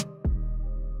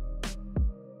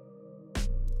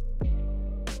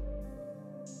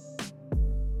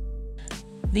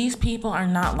These people are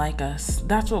not like us.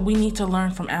 That's what we need to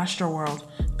learn from Astro World.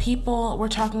 People, we're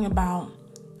talking about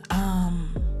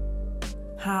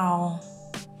how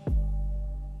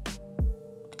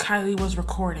Kylie was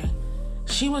recording.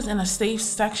 She was in a safe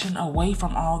section away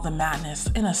from all the madness,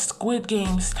 in a Squid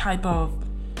Games type of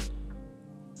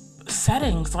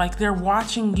settings. Like, they're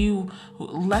watching you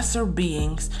lesser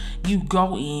beings, you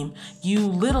goyim, you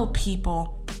little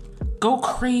people go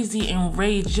crazy and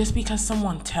rage just because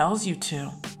someone tells you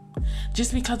to.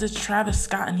 Just because it's Travis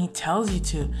Scott and he tells you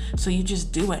to. So you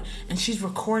just do it. And she's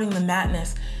recording the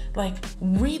madness. Like,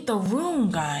 read the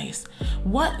room, guys.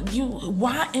 What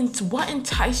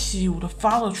enticed you to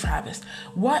follow Travis?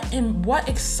 What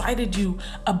excited you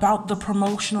about the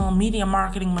promotional media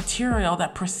marketing material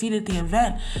that preceded the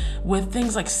event, with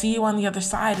things like "See You on the Other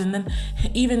Side," and then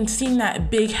even seeing that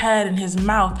big head in his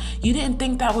mouth? You didn't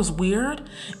think that was weird?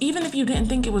 Even if you didn't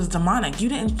think it was demonic, you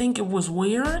didn't think it was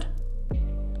weird?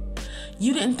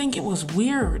 You didn't think it was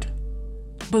weird,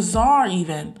 bizarre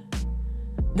even,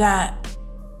 that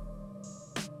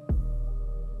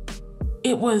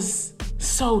it was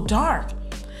so dark?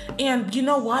 And you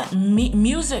know what?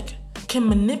 Music can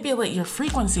manipulate your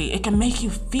frequency. It can make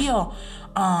you feel,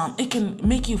 a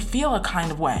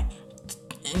kind of way.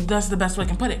 That's the best way I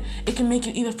can put it. It can make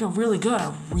you either feel really good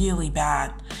or really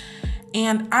bad.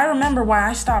 And I remember why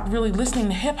I stopped really listening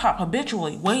to hip hop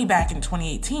habitually way back in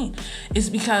 2018 is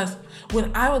because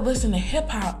when I would listen to hip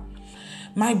hop,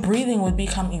 my breathing would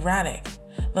become erratic.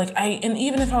 And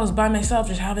even if I was by myself,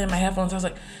 just having it in my headphones, I was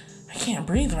like, I can't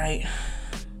breathe right.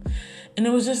 And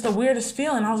it was just the weirdest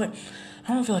feeling. I was like,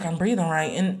 I don't feel like I'm breathing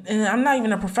right. And I'm not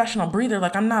even a professional breather.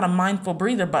 Like, I'm not a mindful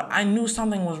breather, but I knew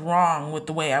something was wrong with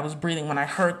the way I was breathing when I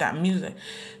heard that music.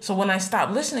 So when I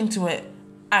stopped listening to it,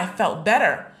 I felt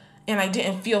better. And I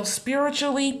didn't feel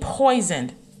spiritually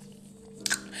poisoned.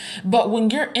 But when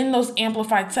you're in those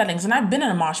amplified settings, and I've been in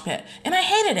a mosh pit, and I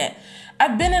hated it.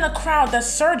 I've been in a crowd that's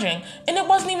surging, and it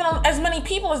wasn't even as many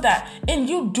people as that. And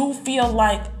you do feel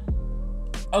like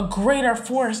a greater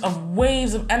force of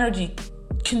waves of energy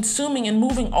consuming and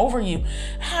moving over you,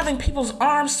 having people's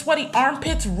arms, sweaty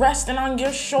armpits resting on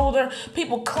your shoulder,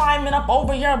 people climbing up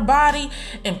over your body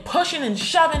and pushing and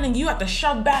shoving, and you have to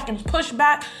shove back and push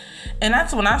back. And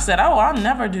that's when I said, oh, I'll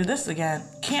never do this again.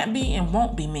 Can't be and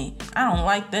won't be me. I don't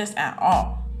like this at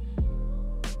all.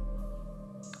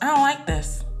 I don't like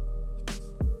this.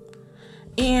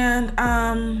 And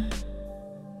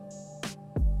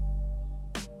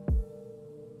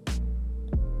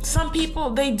some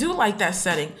people, they do like that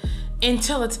setting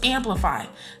until it's amplified.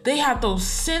 They have those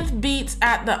synth beats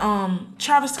at the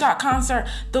Travis Scott concert,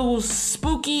 those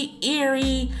spooky,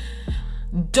 eerie,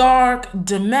 dark,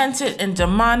 demented, and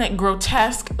demonic,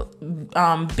 grotesque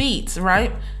beats,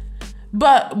 right?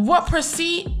 But what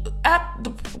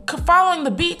following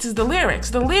the beats is the lyrics.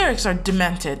 The lyrics are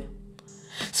demented.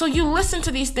 So you listen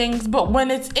to these things, but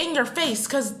when it's in your face,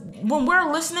 because when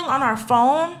we're listening on our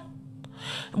phone,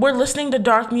 we're listening to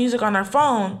dark music on our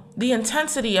phone, the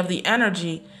intensity of the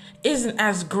energy isn't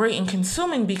as great and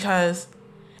consuming because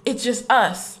it's just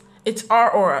us. It's our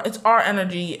aura. It's our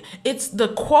energy. It's the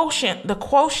quotient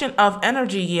of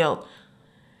energy yield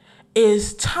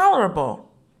is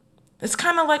tolerable. It's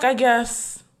kind of like, I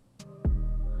guess,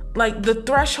 like the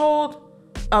threshold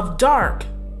of dark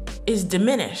is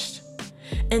diminished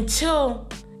until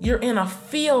you're in a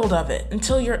field of it,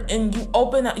 until you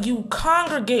open up, you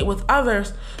congregate with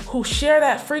others who share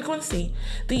that frequency.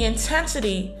 The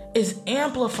intensity is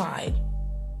amplified.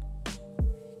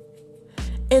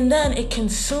 And then it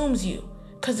consumes you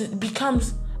because it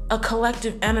becomes a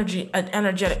collective energy, an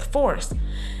energetic force.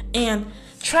 And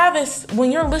Travis,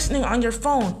 when you're listening on your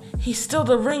phone, he's still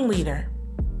the ringleader.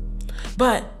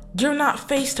 But you're not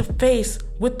face to face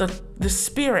with the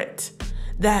spirit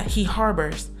that he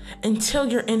harbors until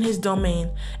you're in his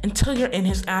domain, until you're in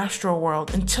his astral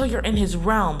world, until you're in his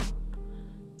realm.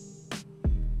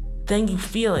 Then you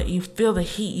feel it. You feel the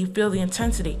heat. You feel the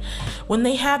intensity. When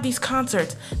they have these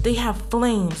concerts, they have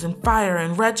flames and fire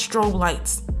and red strobe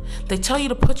lights. They tell you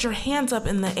to put your hands up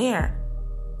in the air.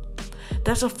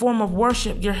 That's a form of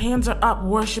worship. Your hands are up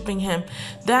worshiping him.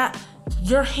 That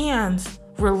your hands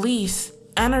release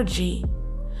energy.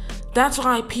 That's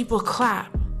why people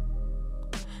clap.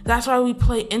 That's why we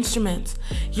play instruments.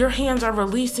 Your hands are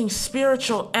releasing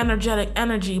spiritual, energetic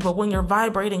energy, but when you're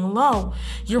vibrating low,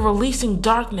 you're releasing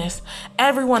darkness.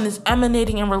 Everyone is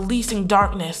emanating and releasing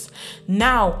darkness.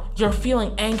 Now you're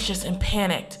feeling anxious and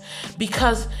panicked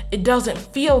because it doesn't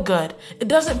feel good. It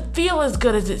doesn't feel as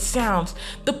good as it sounds.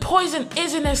 The poison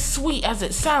isn't as sweet as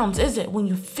it sounds, is it, when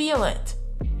you feel it?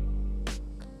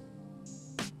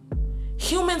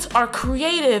 humans are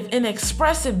creative and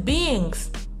expressive beings.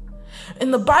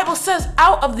 And the Bible says,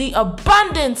 out of the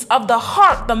abundance of the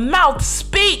heart, the mouth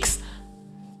speaks.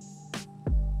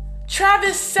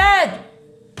 Travis said,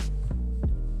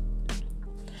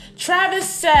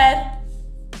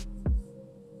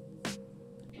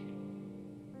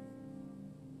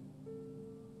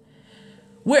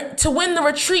 to win the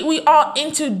retreat, we all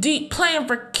into deep, playing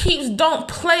for keeps. Don't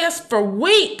play us for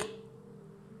weak.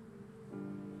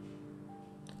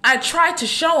 I tried to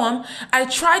show him.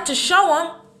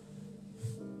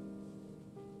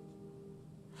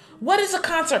 What is a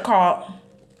concert called?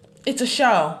 It's a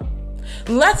show.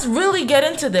 Let's really get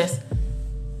into this.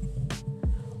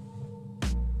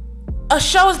 A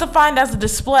show is defined as a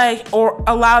display or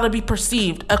allowed to be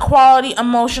perceived, a quality,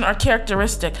 emotion, or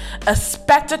characteristic, a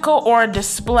spectacle or a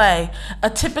display, a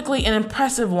typically an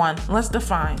impressive one. Let's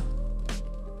define.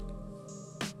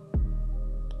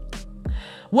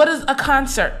 What is a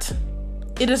concert?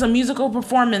 It is a musical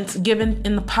performance given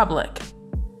in the public.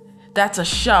 That's a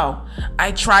show.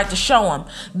 I tried to show them.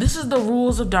 This is the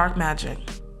rules of dark magic.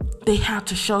 They have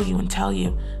to show you and tell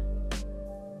you.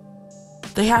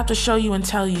 They have to show you and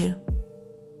tell you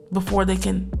before they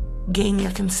can gain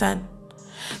your consent.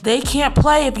 They can't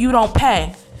play if you don't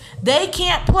pay. They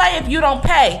can't play if you don't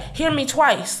pay. Hear me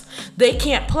twice. They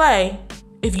can't play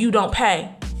if you don't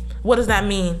pay. What does that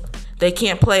mean? They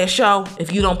can't play a show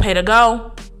if you don't pay to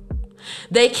go.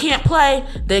 They can't play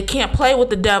with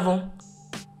the devil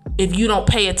if you don't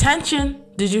pay attention.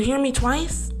 Did you hear me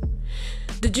twice?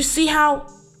 Did you see how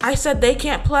I said they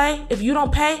can't play if you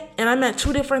don't pay, and I meant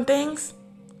two different things?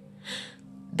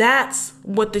 That's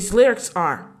what these lyrics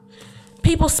are.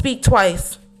 People speak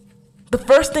twice. The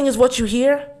first thing is what you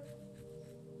hear,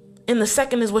 and the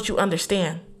second is what you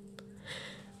understand.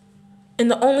 And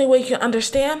the only way you can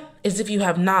understand is if you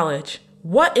have knowledge.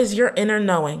 What is your inner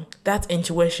knowing? That's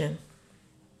intuition.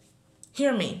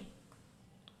 Hear me.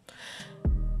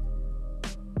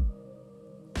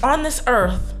 On this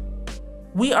earth,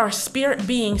 we are spirit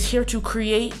beings here to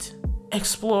create,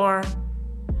 explore,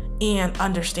 and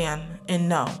understand and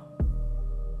know.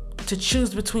 To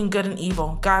choose between good and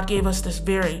evil. God gave us this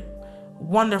very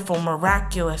wonderful,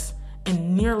 miraculous,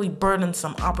 and nearly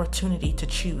burdensome opportunity to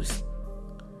choose.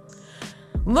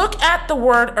 Look at the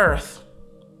word earth.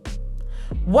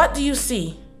 What do you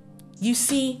see? You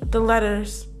see the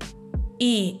letters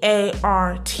E-A-R-T-H.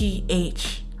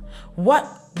 What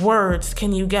words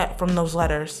can you get from those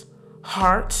letters?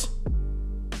 Heart.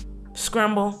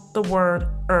 Scramble the word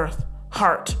earth.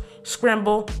 Heart.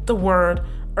 Scramble the word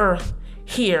earth.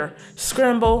 Here.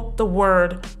 Scramble the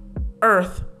word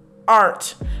earth.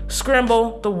 Art.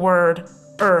 Scramble the word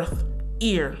earth.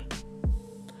 Ear.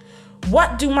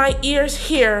 What do my ears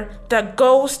hear that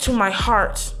goes to my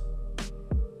heart?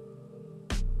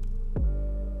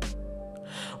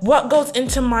 What goes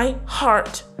into my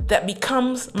heart that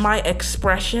becomes my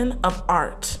expression of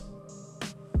art?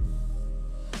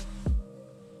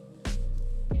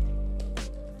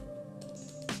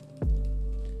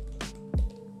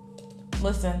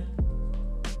 Listen.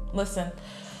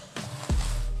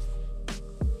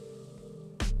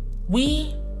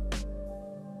 We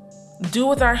do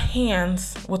with our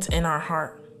hands what's in our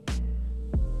heart.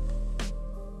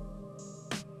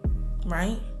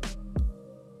 Right?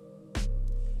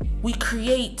 We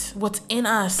create what's in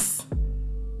us.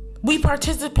 We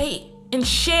participate and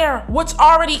share what's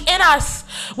already in us.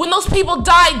 When those people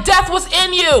died, death was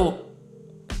in you.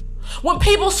 When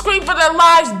people screamed for their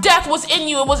lives, death was in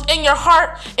you. It was in your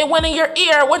heart. It went in your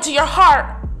ear. It went to your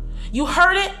heart. You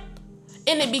heard it,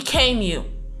 and it became you.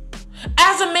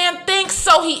 As a man thinks,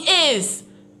 so he is.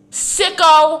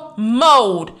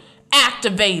 Sicko-mode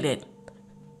activated.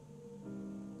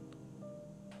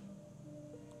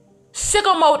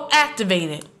 Sicko-mode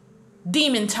activated.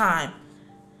 Demon time.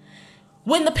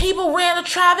 When the people ran to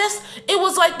Travis, it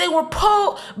was like they were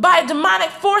pulled by demonic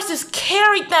forces,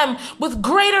 carried them with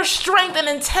greater strength and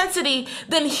intensity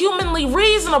than humanly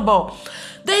reasonable.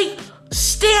 They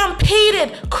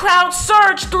stampeded, crowd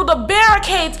surged through the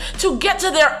barricades to get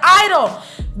to their idol.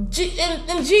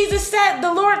 And Jesus said,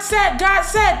 the Lord said, God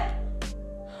said,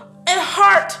 "A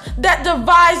heart that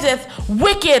deviseth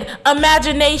wicked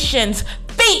imaginations,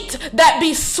 feet that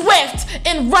be swift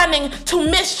in running to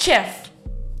mischief."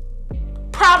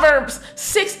 Proverbs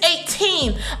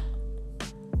 6:18.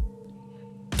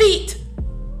 Feet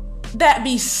that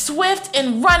be swift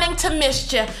in running to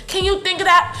mischief. Can you think of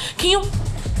that?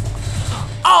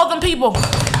 All them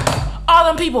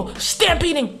people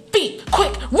stampeding, feet,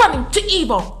 quick, running to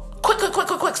evil.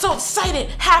 Quick, so excited,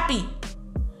 happy.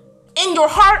 in your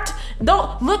heart.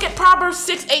 Don't look at Proverbs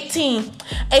 6:18.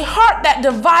 A heart that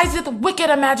deviseth wicked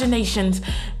imaginations,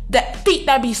 that feet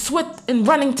that be swift in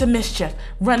running to mischief,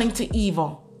 running to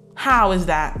evil. How is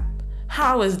that?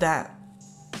 How is that?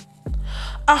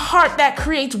 A heart that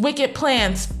creates wicked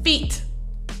plans, feet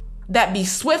that be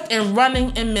swift in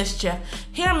running in mischief.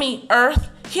 Hear me, earth.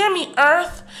 Hear me,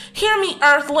 earth. Hear me,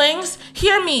 earthlings.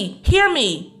 Hear me. Hear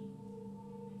me.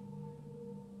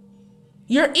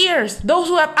 Your ears, those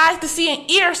who have eyes to see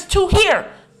and ears to hear.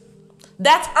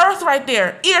 That's earth right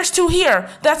there. Ears to hear.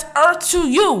 That's earth to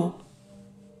you.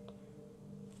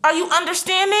 Are you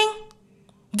understanding?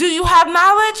 Do you have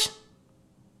knowledge?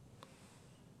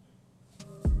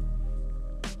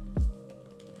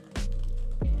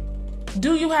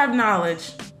 Do you have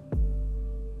knowledge?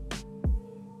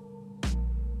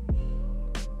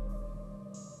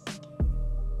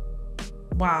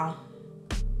 Wow.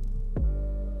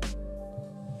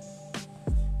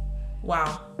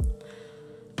 Wow.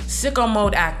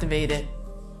 Sicko-mode activated.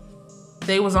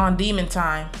 They was on demon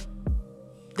time.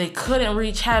 They couldn't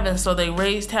reach heaven, so they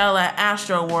raised hell at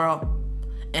Astro world.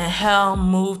 And hell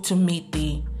moved to meet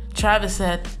thee. Travis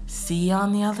said, see you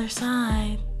on the other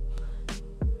side.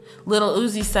 Little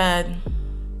Uzi said,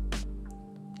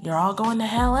 you're all going to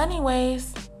hell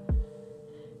anyways.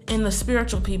 And the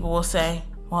spiritual people will say,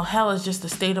 well, hell is just a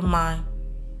state of mind.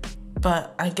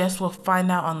 But I guess we'll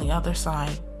find out on the other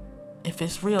side if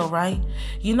it's real, right?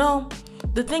 You know,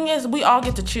 the thing is, we all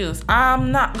get to choose.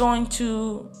 I'm not going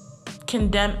to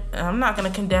condemn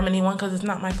anyone because it's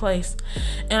not my place.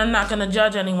 And I'm not going to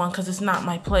judge anyone because it's not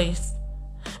my place.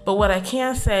 But what I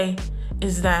can say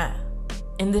is that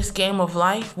in this game of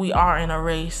life, we are in a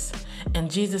race. And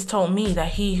Jesus told me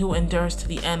that he who endures to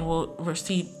the end will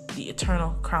receive the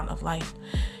eternal crown of life.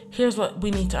 Here's what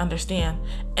we need to understand.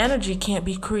 Energy can't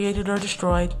be created or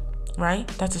destroyed, right?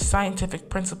 That's a scientific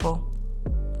principle.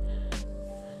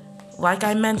 Like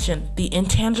I mentioned, the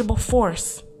intangible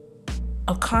force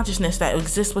of consciousness that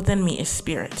exists within me is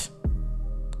spirit.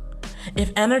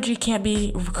 If energy can't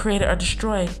be created or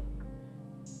destroyed,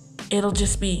 it'll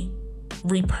just be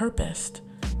repurposed.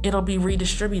 It'll be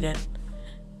redistributed.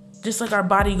 Just like our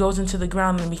body goes into the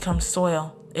ground and becomes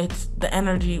soil, the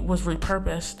energy was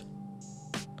repurposed.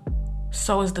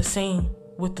 So is the same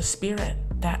with the spirit,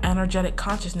 that energetic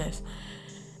consciousness.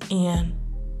 And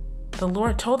the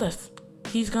Lord told us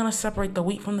he's going to separate the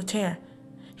wheat from the tare.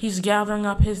 He's gathering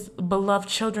up his beloved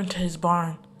children to his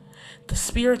barn. The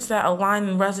spirits that align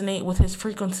and resonate with his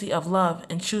frequency of love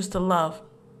and choose to love.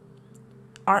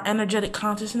 Our energetic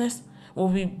consciousness will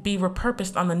be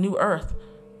repurposed on the new earth.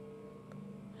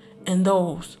 And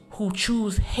those who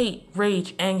choose hate,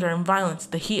 rage, anger, and violence,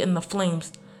 the heat and the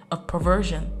flames of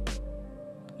perversion,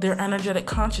 their energetic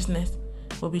consciousness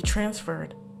will be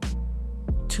transferred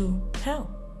to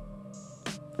hell.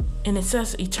 And it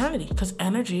says eternity because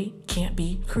energy can't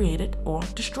be created or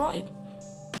destroyed.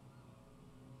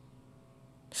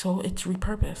 So it's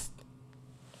repurposed.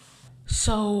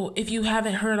 So if you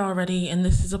haven't heard already, and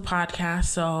this is a podcast,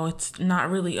 so it's not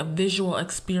really a visual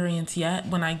experience yet.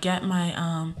 When I get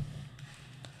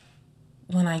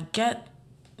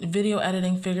video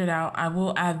editing figured out, I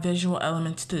will add visual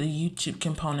elements to the YouTube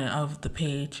component of the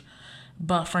page.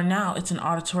 But for now, it's an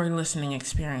auditory listening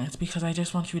experience because I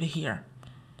just want you to hear.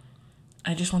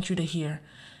 I just want you to hear.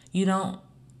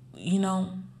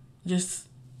 Just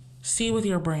see with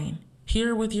your brain.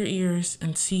 Hear with your ears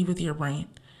and see with your brain.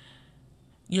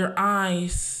 Your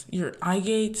eyes, your eye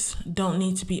gates don't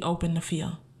need to be open to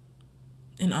feel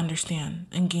and understand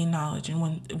and gain knowledge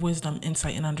and wisdom,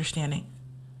 insight, and understanding.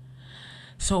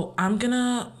 So I'm going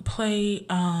to play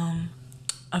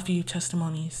a few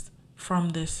testimonies from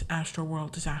this Astro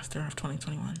World disaster of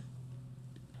 2021.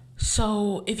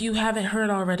 So if you haven't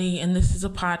heard already, and this is a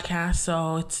podcast,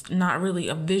 so it's not really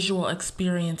a visual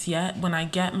experience yet. When I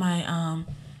get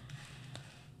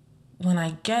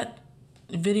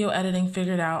video editing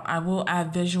figured out, I will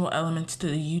add visual elements to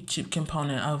the YouTube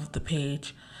component of the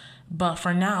page. But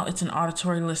for now, it's an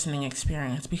auditory listening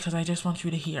experience because I just want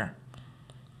you to hear.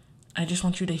 I just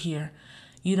want you to hear.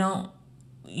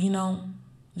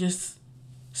 Just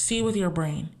see with your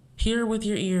brain. Hear with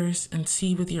your ears and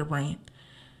see with your brain.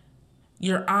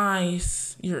 Your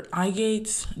eyes, your eye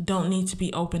gates don't need to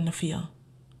be open to feel.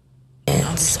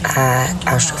 It's at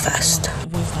Astrofest.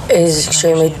 It is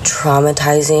extremely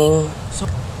traumatizing.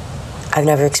 I've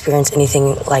never experienced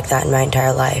anything like that in my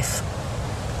entire life.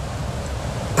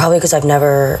 Probably because I've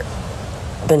never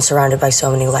been surrounded by so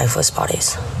many lifeless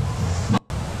bodies.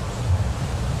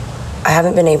 I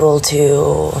haven't been able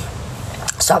to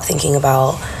stop thinking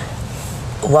about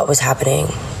what was happening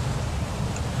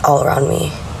all around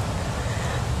me.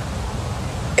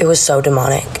 It was so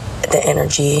demonic. The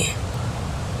energy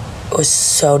was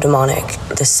so demonic.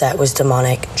 The set was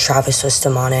demonic. Travis was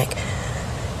demonic.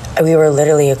 We were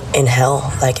literally in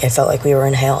hell. Like, it felt like we were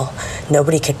in hell.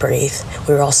 Nobody could breathe.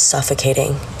 We were all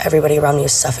suffocating. Everybody around me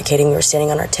was suffocating. We were standing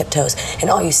on our tiptoes,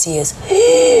 and all you see is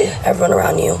everyone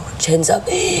around you, chins up,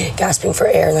 gasping for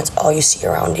air, and that's all you see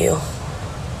around you.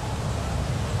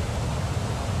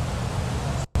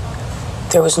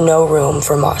 There was no room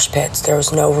for mosh pits. There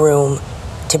was no room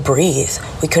to breathe.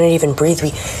 We couldn't even breathe.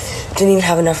 We didn't even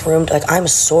have enough room to, like, I'm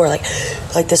sore. Like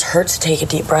this hurts to take a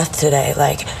deep breath today.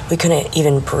 Like, we couldn't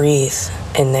even breathe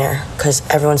in there because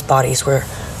everyone's bodies were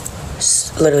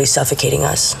literally suffocating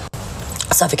us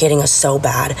so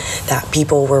bad that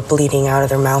people were bleeding out of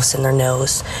their mouths and their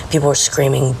nose. People were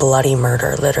screaming bloody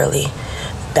murder, literally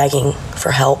begging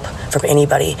for help from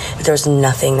anybody. There was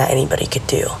nothing that anybody could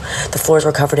do. The floors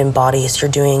were covered in bodies.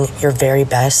 You're doing your very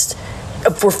best.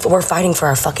 We're fighting for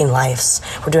our fucking lives.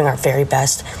 We're doing our very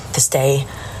best to stay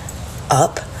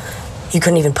up. You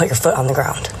couldn't even put your foot on the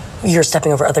ground. You're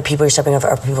stepping over other people. You're stepping over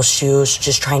other people's shoes,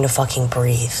 just trying to fucking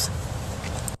breathe.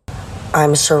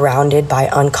 I'm surrounded by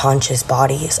unconscious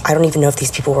bodies. I don't even know if these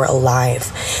people were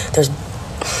alive. There's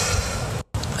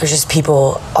just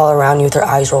people all around you with their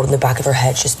eyes rolled in the back of their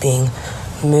heads, just being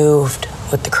moved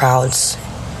with the crowds.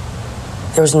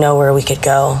 There was nowhere we could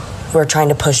go. We were trying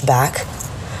to push back.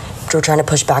 We're trying to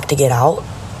push back to get out,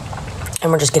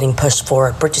 and we're just getting pushed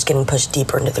forward. We're just getting pushed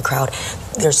deeper into the crowd.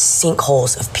 There's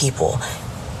sinkholes of people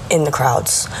in the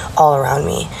crowds all around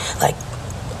me. Like,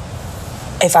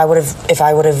 if I would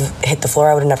have hit the floor,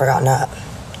 I would have never gotten up.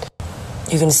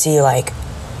 You can see, like,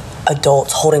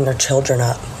 adults holding their children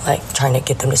up, like, trying to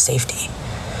get them to safety.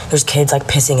 There's kids, like,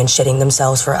 pissing and shitting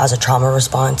themselves as a trauma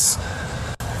response.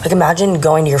 Like, imagine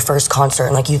going to your first concert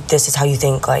and, like, this is how you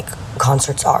think, like,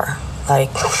 concerts are.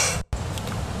 Like,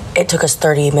 it took us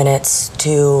 30 minutes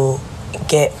to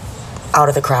get out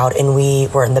of the crowd, and we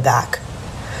were in the back.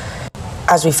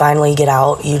 As we finally get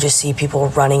out, you just see people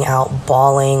running out,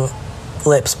 bawling,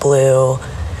 lips blue.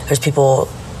 There's people,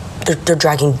 they're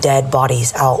dragging dead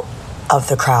bodies out of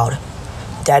the crowd.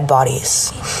 Dead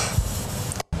bodies.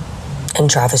 And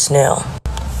Travis knew.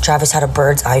 Travis had a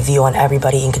bird's eye view on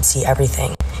everybody and could see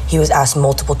everything. He was asked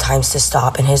multiple times to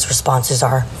stop, and his responses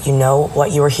are, you know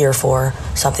what you were here for,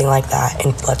 something like that,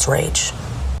 and let's rage.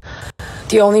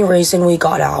 The only reason we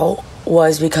got out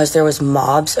was because there was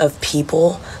mobs of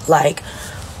people, like,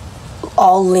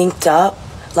 all linked up,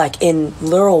 like, in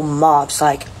literal mobs,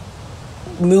 like,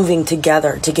 moving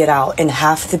together to get out. And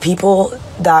half the people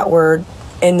that were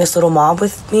in this little mob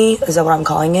with me, is that what I'm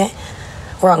calling it,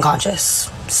 were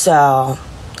unconscious. So,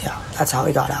 yeah, that's how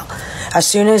we got out. As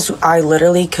soon as I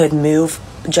literally could move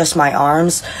just my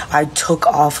arms, I took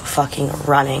off fucking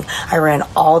running. I ran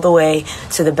all the way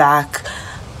to the back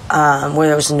where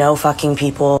there was no fucking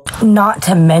people. Not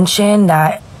to mention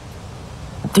that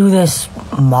through this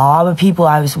mob of people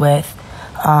I was with,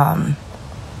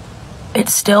 it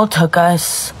still took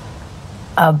us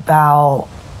about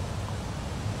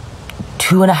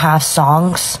 2.5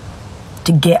 songs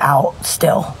to get out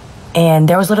still. And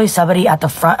there was literally somebody at the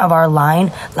front of our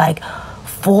line, like,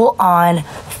 full on,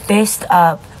 fist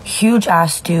up, huge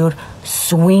ass dude,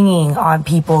 swinging on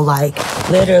people, like,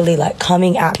 literally, like,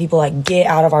 coming at people, like, get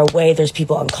out of our way. There's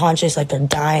people unconscious, like, they're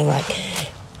dying. Like,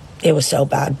 it was so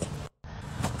bad.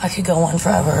 I could go on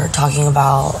forever talking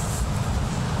about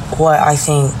what I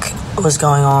think was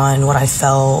going on, what I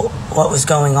felt, what was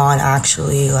going on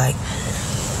actually. Like,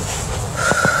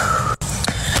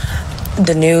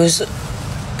 the news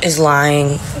is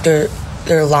lying.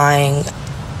 They're lying.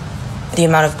 The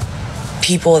amount of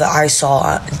people that I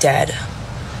saw dead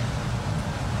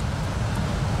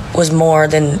was more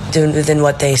than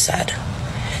what they said.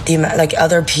 The amount, like,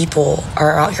 other people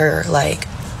are out here, like,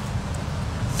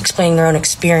 explaining their own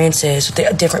experiences with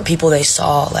the different people they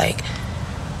saw. Like,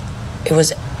 it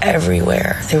was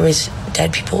everywhere. There was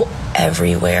dead people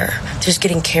everywhere, just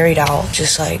getting carried out,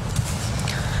 just like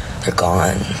they're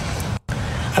gone.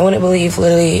 I wouldn't believe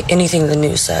literally anything the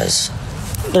news says.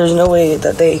 There's no way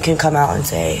that they can come out and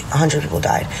say 100 people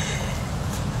died.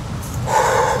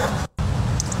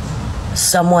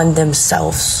 Someone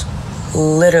themselves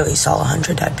literally saw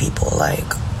 100 dead people. Like,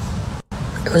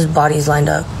 there was bodies lined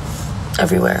up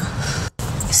everywhere.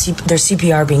 There's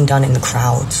CPR being done in the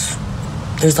crowds.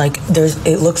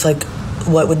 It looks like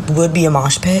what would be a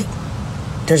mosh pit.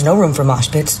 There's no room for mosh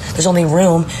pits. There's only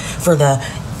room for the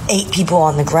 8 people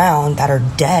on the ground that are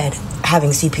dead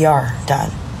having CPR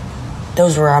done.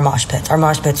 Those were our mosh pits. Our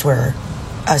mosh pits were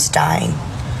us dying.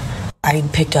 I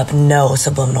picked up no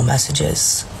subliminal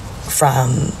messages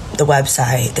from the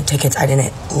website, the tickets, I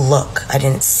didn't look, I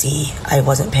didn't see, I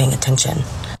wasn't paying attention.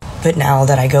 But now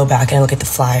that I go back and I look at the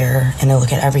flyer and I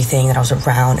look at everything that I was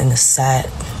around in the set,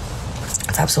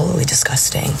 it's absolutely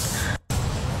disgusting.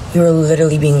 We were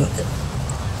literally being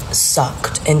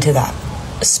sucked into that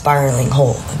spiraling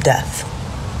hole of death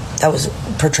that was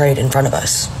portrayed in front of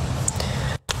us.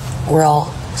 We're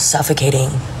all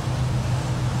suffocating,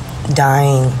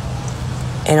 dying,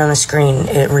 and on the screen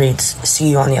it reads, "See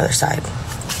you on the other side,"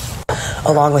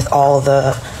 along with all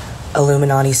the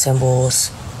Illuminati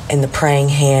symbols and the praying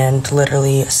hand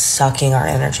literally sucking our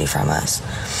energy from us.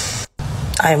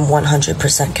 I am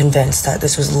 100% convinced that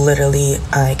this was literally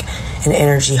like an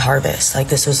energy harvest. Like,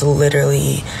 this was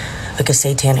literally like a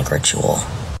satanic ritual.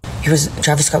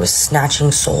 Travis Scott was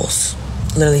snatching souls,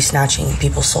 literally snatching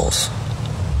people's souls.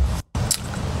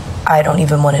 I don't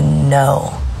even want to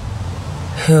know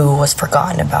who was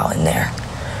forgotten about in there,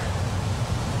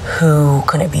 who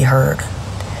couldn't be heard,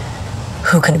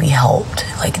 who couldn't be helped.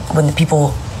 Like, when the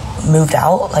people moved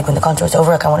out, like when the concert was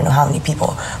over, like, I want to know how many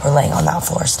people were laying on that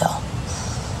floor still.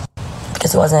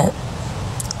 Because it wasn't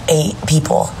 8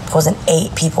 people. It wasn't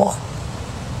 8 people.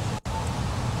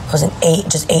 It wasn't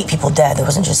just 8 people dead. There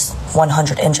wasn't just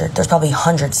 100 injured. There's probably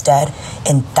hundreds dead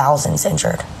and thousands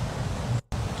injured.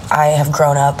 I have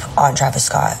grown up on Travis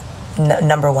Scott.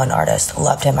 Number one artist.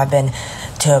 Loved him. I've been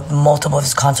to multiple of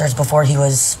his concerts before he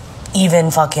was even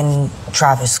fucking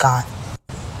Travis Scott.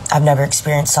 I've never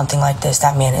experienced something like this.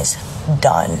 That man is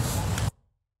done.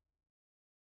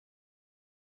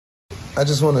 I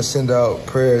just want to send out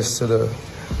prayers to the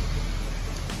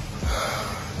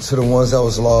ones that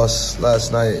was lost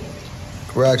last night.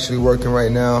 We're actually working right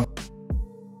now.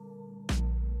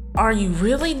 Are you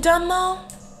really done though?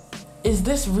 Is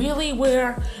this really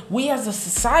where we as a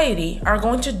society are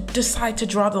going to decide to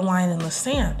draw the line in the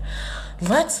sand?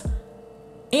 Let's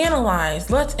analyze,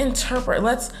 let's interpret,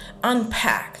 let's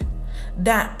unpack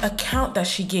that account that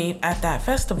she gave at that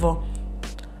festival.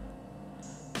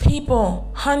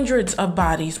 People, hundreds of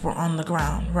bodies were on the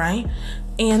ground, right?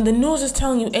 And the news is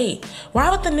telling you 8. Why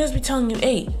would the news be telling you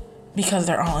 8? Because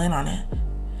they're all in on it.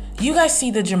 You guys see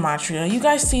the gematria. You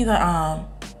guys see the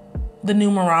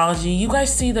numerology. You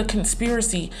guys see the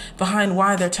conspiracy behind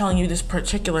why they're telling you this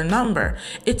particular number.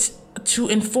 It's to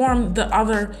inform the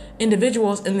other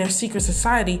individuals in their secret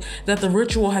society that the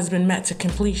ritual has been met to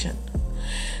completion.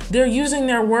 They're using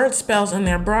their word spells and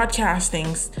their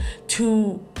broadcastings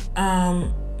to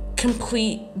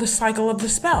complete the cycle of the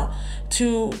spell,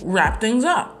 to wrap things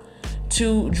up,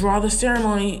 to draw the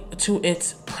ceremony to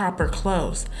its proper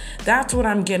close. That's what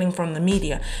I'm getting from the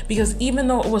media. Because even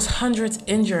though it was hundreds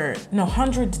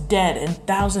dead and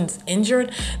thousands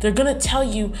injured, they're gonna tell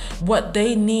you what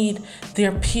they need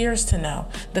their peers to know,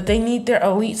 that they need their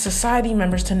elite society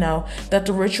members to know, that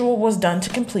the ritual was done to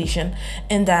completion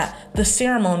and that the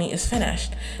ceremony is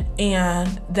finished,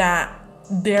 and that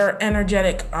their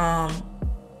energetic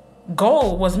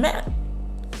goal was met,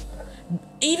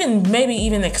 maybe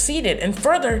even exceeded, and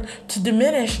further to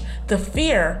diminish the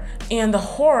fear and the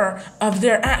horror of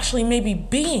there actually maybe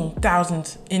being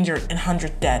thousands injured and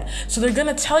hundreds dead. So they're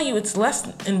gonna tell you it's less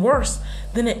and worse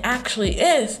than it actually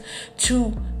is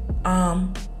to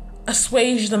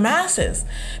assuage the masses,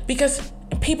 because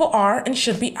people are and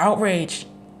should be outraged.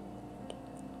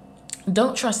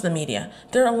 Don't trust the media.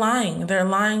 They're lying. They're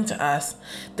lying to us.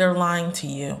 They're lying to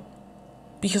you,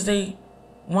 because they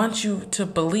want you to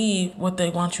believe what they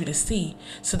want you to see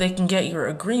so they can get your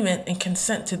agreement and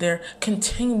consent to their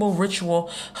continual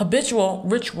habitual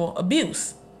ritual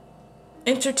abuse.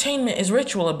 Entertainment is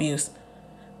ritual abuse.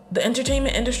 The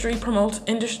entertainment industry promotes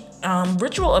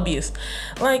ritual abuse.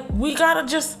 Like, we gotta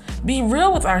just be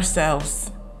real with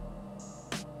ourselves.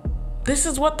 This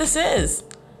is what this is.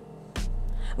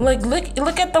 Like,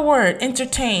 look at the word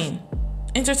entertainment.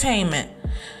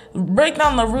 Break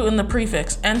down the root and the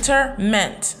prefix. Enter,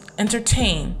 meant,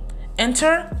 entertain.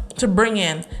 Enter, to bring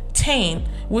in. Tain,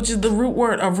 which is the root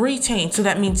word of retain, so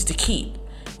that means to keep.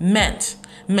 Meant,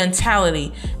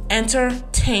 mentality.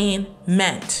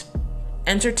 Entertainment.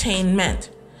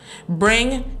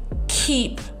 Bring,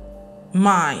 keep,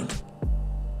 mind.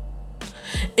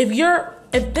 If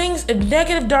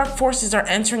negative dark forces are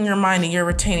entering your mind and you're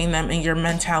retaining them in your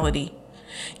mentality,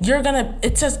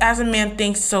 it says, as a man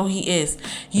thinks, so he is.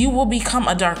 You will become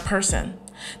a dark person.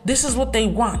 This is what they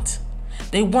want.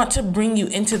 They want to bring you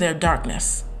into their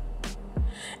darkness.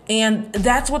 And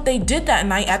that's what they did that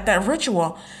night at that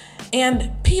ritual.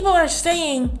 And people are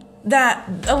saying that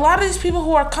a lot of these people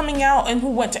who are coming out and who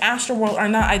went to Astro World are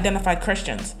not identified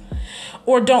Christians,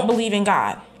 or don't believe in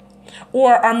God,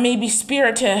 or are maybe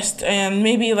spiritist and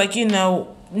maybe, like,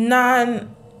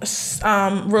 non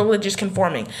religious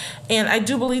conforming. And I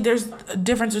do believe there's a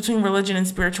difference between religion and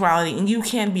spirituality, and you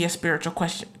can be a spiritual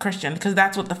Christian because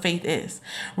that's what the faith is.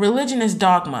 Religion is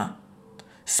dogma.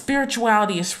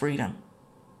 Spirituality is freedom.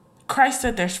 Christ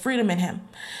said there's freedom in him.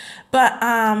 But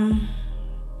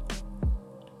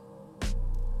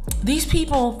these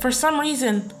people, for some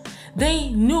reason, they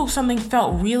knew something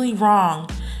felt really wrong.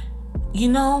 You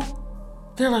know,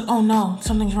 they're like, oh no,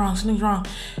 something's wrong.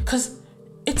 Because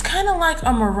it's kind of like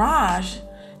a mirage,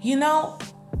 you know?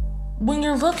 When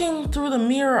you're looking through the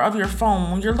mirror of your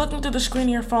phone, when you're looking through the screen of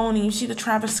your phone and you see the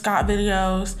Travis Scott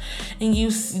videos and you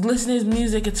listen to his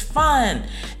music, it's fun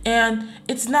and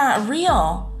it's not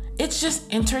real. It's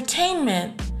just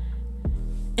entertainment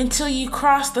until you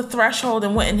cross the threshold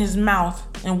and went in his mouth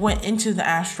and went into the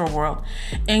astral world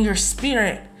and your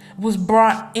spirit was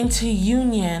brought into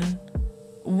union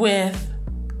with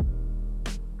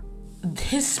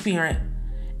his spirit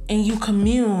and you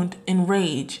communed in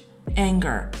rage,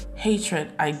 anger,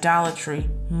 hatred, idolatry,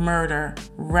 murder,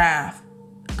 wrath,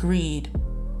 greed,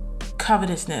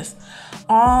 covetousness,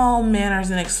 all manners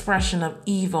and expression of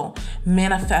evil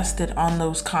manifested on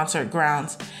those concert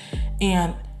grounds.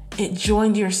 And it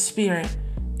joined your spirit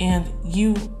and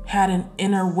you had an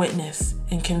inner witness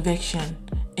and conviction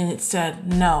and it said,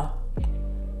 no,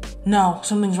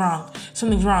 something's wrong.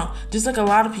 Just like a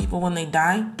lot of people when they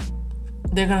die,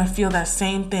 they're going to feel that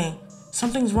same thing.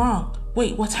 Something's wrong.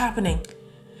 Wait, what's happening?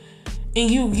 And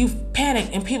you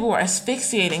panicked and people were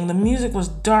asphyxiating. The music was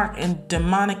dark and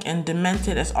demonic and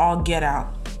demented as all get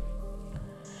out.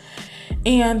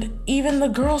 And even the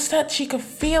girl said she could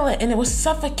feel it and it was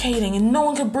suffocating and no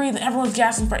one could breathe and everyone's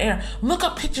gasping for air. Look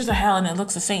up pictures of hell and it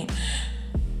looks the same.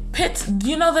 Pits,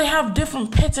 you know they have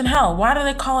different pits in hell. Why do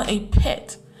they call it a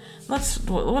pit?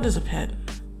 What is a pit?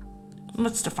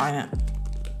 Let's define it.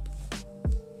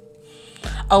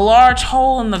 A large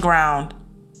hole in the ground.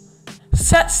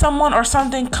 Set someone or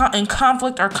something in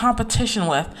conflict or competition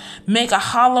with. Make a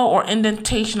hollow or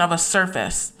indentation of a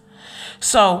surface.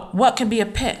 So, what can be a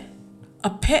pit? A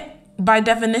pit, by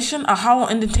definition, a hollow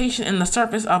indentation in the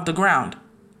surface of the ground.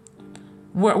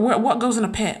 What goes in a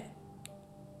pit?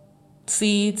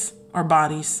 Seeds or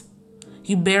bodies.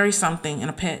 You bury something in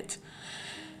a pit.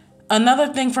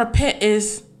 Another thing for pit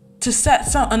is to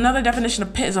set another definition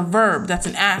of pit is a verb that's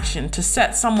an action. To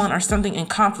set someone or something in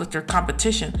conflict or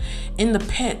competition. In the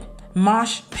pit,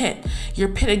 mosh pit. You're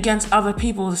pit against other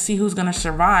people to see who's going to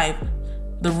survive.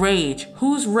 The rage.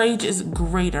 Whose rage is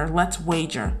greater? Let's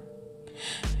wager.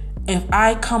 If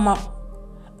I come up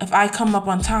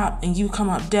on top and you come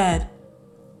up dead,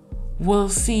 we'll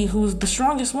see who's the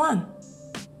strongest one.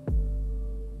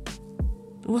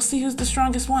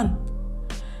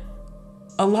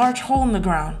 A large hole in the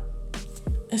ground.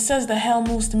 It says the hell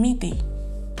moves to meet thee.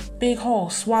 Big hole,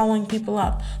 swallowing people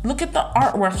up. Look at the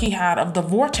artwork he had of the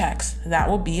vortex. That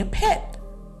will be a pit.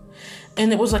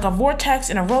 And it was like a vortex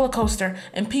and a roller coaster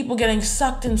and people getting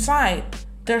sucked inside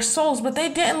their souls, but they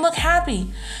didn't look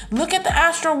happy. Look at the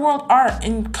Astro World art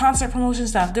and concert promotion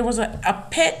stuff. There was a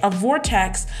pit, a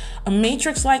vortex, a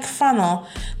matrix-like funnel,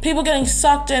 people getting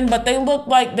sucked in, but they looked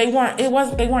like they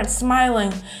weren't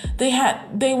smiling.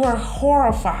 They were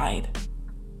horrified.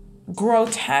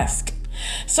 Grotesque.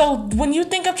 So when you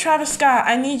think of Travis Scott,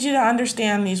 I need you to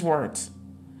understand these words.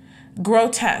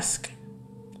 Grotesque,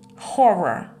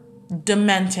 horror,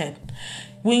 demented.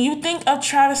 When you think of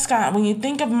Travis Scott, when you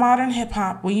think of modern hip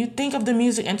hop, when you think of the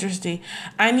music industry,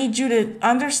 I need you to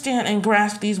understand and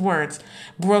grasp these words.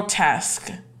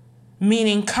 Grotesque,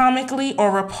 meaning comically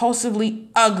or repulsively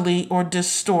ugly or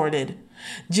distorted.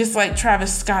 Just like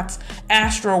Travis Scott's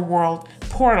Astro World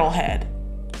portal head.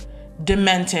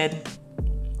 Demented.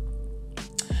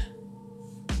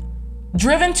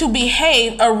 Driven to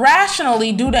behave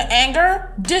irrationally due to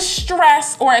anger,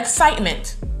 distress, or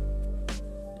excitement.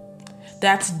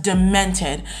 That's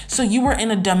demented. So you were in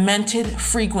a demented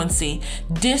frequency.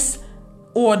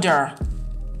 Disorder.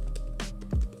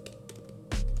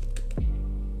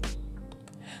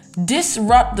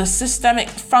 Disrupt the systemic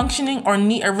functioning or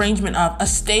neat arrangement of a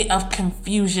state of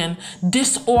confusion.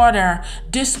 Disorder,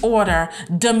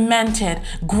 demented,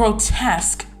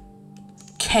 grotesque,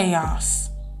 chaos.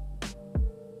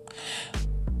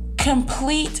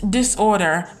 Complete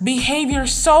disorder, behavior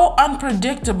so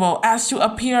unpredictable as to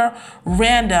appear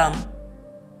random.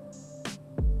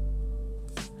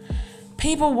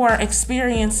 People were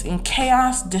experiencing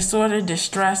chaos, disorder,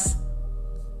 distress,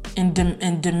 and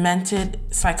demented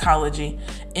psychology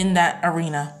in that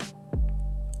arena.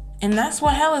 And that's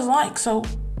what hell is like. So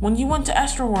when you went to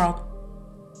Astro World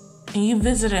and you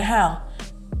visited hell,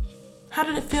 how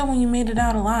did it feel when you made it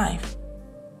out alive?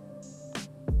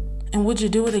 And would you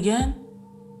do it again?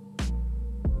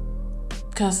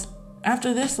 Because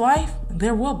after this life,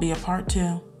 there will be a part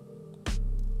 2.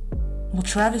 Will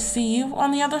Travis see you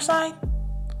on the other side?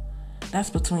 That's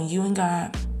between you and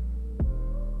God.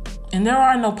 And there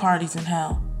are no parties in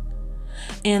hell.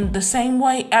 In the same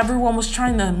way everyone was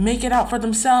trying to make it out for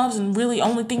themselves and really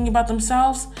only thinking about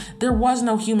themselves, there was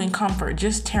no human comfort,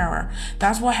 just terror.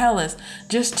 That's what hell is,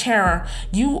 just terror.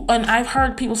 And I've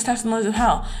heard people's testimonies of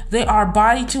hell. They are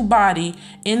body to body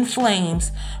in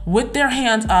flames with their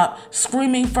hands up,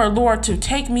 screaming for Lord to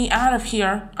take me out of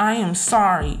here. I am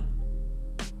sorry.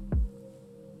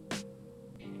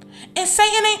 And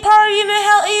Satan ain't partying in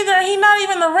hell either. He not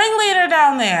even the ringleader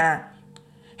down there.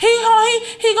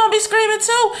 He gonna be screaming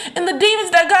too. And the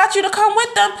demons that got you to come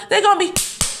with them, they gonna be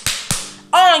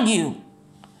on you.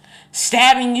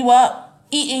 Stabbing you up,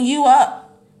 eating you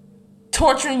up,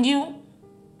 torturing you,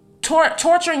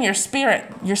 torturing your spirit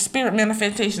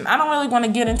manifestation. I don't really want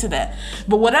to get into that.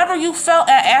 But whatever you felt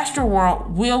at Astro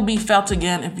World will be felt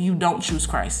again if you don't choose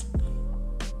Christ.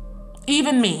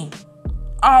 Even me.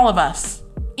 All of us.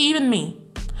 Even me.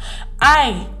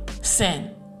 I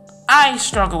sin. I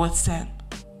struggle with sin.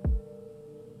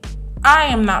 I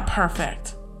am not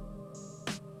perfect.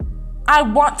 I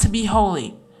want to be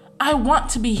holy. I want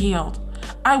to be healed.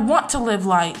 I want to live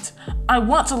light. I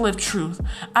want to live truth.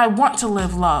 I want to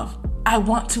live love. I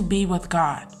want to be with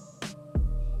God.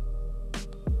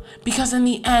 Because in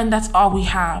the end, that's all we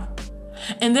have.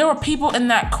 And there were people in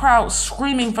that crowd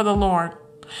screaming for the Lord.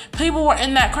 People were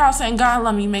in that crowd saying, God,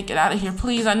 let me make it out of here.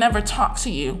 Please, I never talk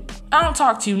to you. I don't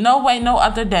talk to you. No way, no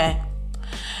other day.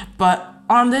 But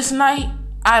on this night,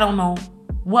 I don't know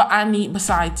what I need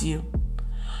besides you.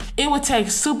 It would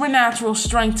take supernatural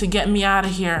strength to get me out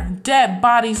of here. Dead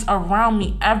bodies around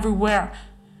me everywhere.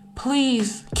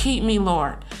 Please keep me,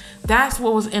 Lord. That's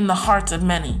what was in the hearts of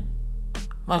many.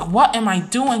 Like, what am I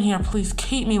doing here? Please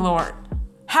keep me, Lord.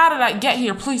 How did I get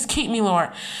here? Please keep me, Lord.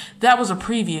 That was a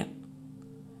preview.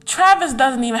 Travis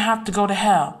doesn't even have to go to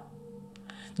hell.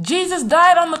 Jesus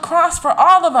died on the cross for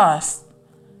all of us.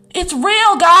 It's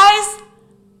real, guys.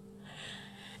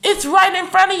 It's right in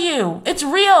front of you. It's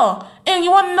real. And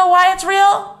you want to know why it's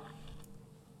real?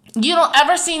 You don't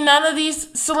ever see none of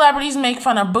these celebrities make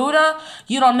fun of Buddha.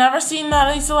 You don't never see none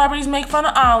of these celebrities make fun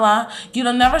of Allah. You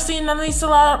don't never see none of these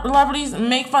celebrities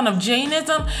make fun of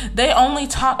Jainism. They only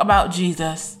talk about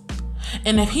Jesus.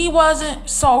 And if he wasn't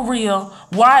so real,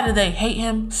 why do they hate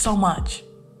him so much?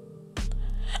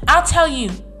 I'll tell you,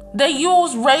 they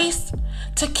use race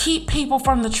to keep people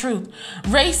from the truth.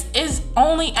 Race is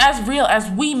only as real as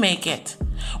we make it.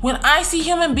 When I see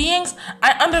human beings,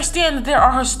 I understand that there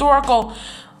are historical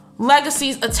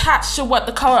legacies attached to what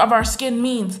the color of our skin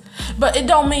means. But it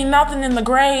don't mean nothing in the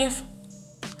grave.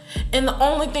 And the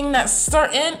only thing that's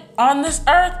certain on this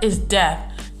earth is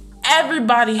death.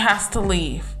 Everybody has to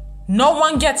leave. No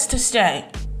one gets to stay.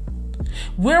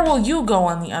 Where will you go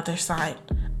on the other side?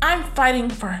 I'm fighting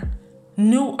for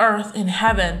new earth and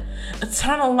heaven,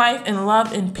 eternal life and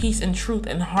love and peace and truth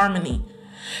and harmony.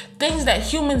 Things that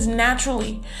humans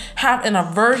naturally have an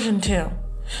aversion to.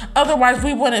 Otherwise,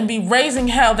 we wouldn't be raising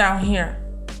hell down here.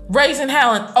 Raising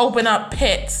hell and open up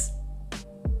pits.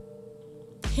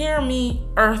 Hear me,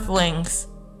 earthlings.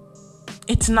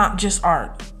 It's not just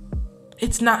art.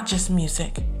 It's not just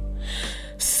music.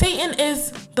 Satan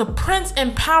is the prince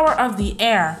and power of the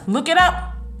air. Look it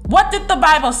up. What did the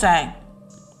Bible say?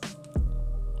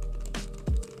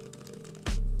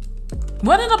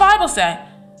 What did the Bible say?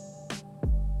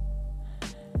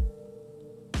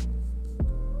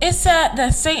 It said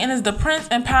that Satan is the prince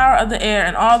and power of the air,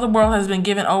 and all the world has been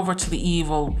given over to the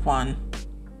evil one.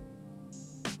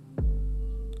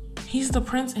 He's the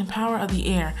prince and power of the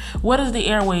air. What is the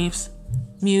airwaves?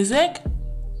 Music,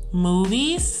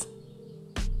 movies,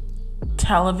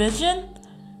 television,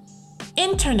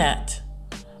 internet.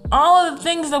 All of the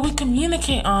things that we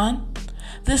communicate on.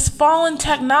 This fallen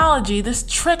technology, this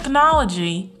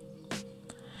technology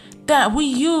that we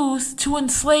use to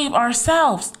enslave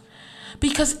ourselves.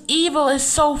 Because evil is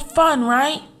so fun,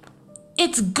 right?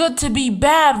 It's good to be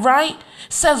bad, right?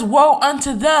 It says, woe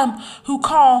unto them who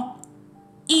call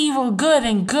evil good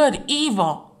and good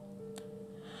evil.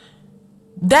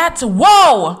 That's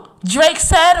woe, Drake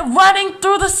said, running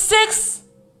through the six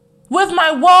with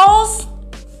my woes.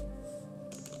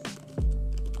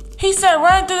 He said,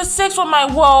 running through the six with my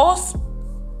woes.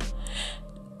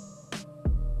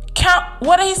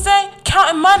 What did he say?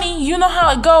 Counting money, you know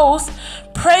how it goes.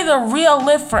 Pray the real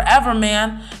live forever,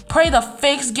 man. Pray the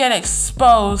fakes get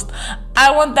exposed.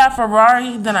 I want that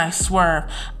Ferrari, then I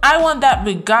swerve. I want that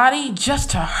Bugatti just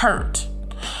to hurt.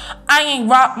 I ain't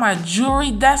rock my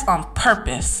jewelry, that's on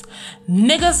purpose.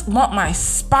 Niggas want my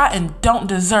spot and don't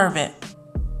deserve it.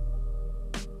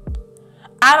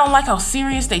 I don't like how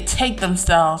serious they take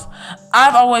themselves.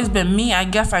 I've always been me. I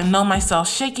guess I know myself.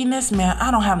 Shakiness, man,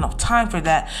 I don't have no time for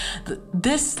that.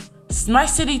 My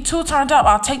city too turned up.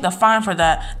 I'll take the fine for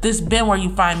that. This been where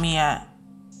you find me at.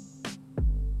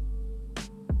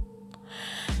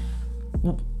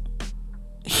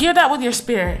 Hear that with your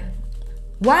spirit.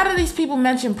 Why do these people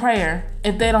mention prayer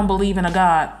if they don't believe in a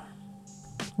God?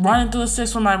 Running through the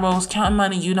 6 with my rose, counting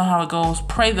money, you know how it goes.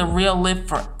 Pray the real live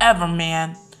forever,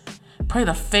 man. Pray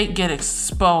the fake get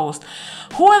exposed.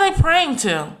 Who are they praying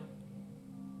to?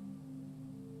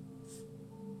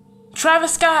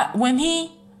 Travis Scott,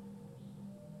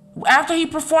 after he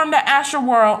performed at Astro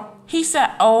World, he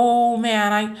said, oh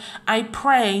man, I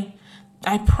pray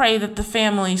that the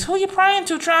families. Who you praying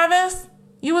to, Travis?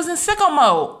 You was in sicko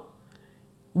mode.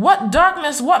 What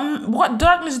darkness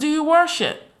do you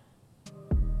worship?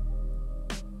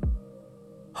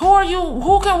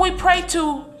 Who can we pray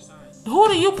to? Who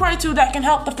do you pray to that can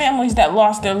help the families that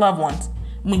lost their loved ones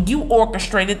when you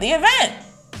orchestrated the event?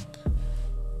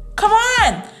 Come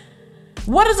on.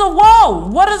 What is a woe?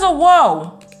 What is a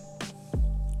woe?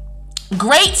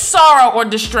 Great sorrow or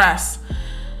distress.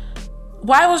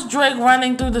 Why was Drake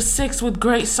running through the 6 with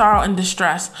great sorrow and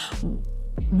distress?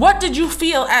 What did you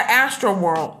feel at Astro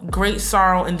World? Great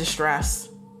sorrow and distress.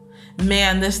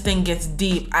 Man, this thing gets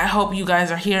deep. I hope you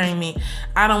guys are hearing me.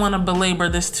 I don't want to belabor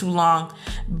this too long,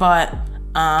 but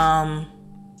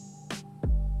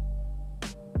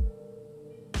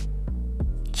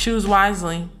choose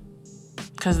wisely,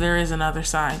 because there is another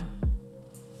side.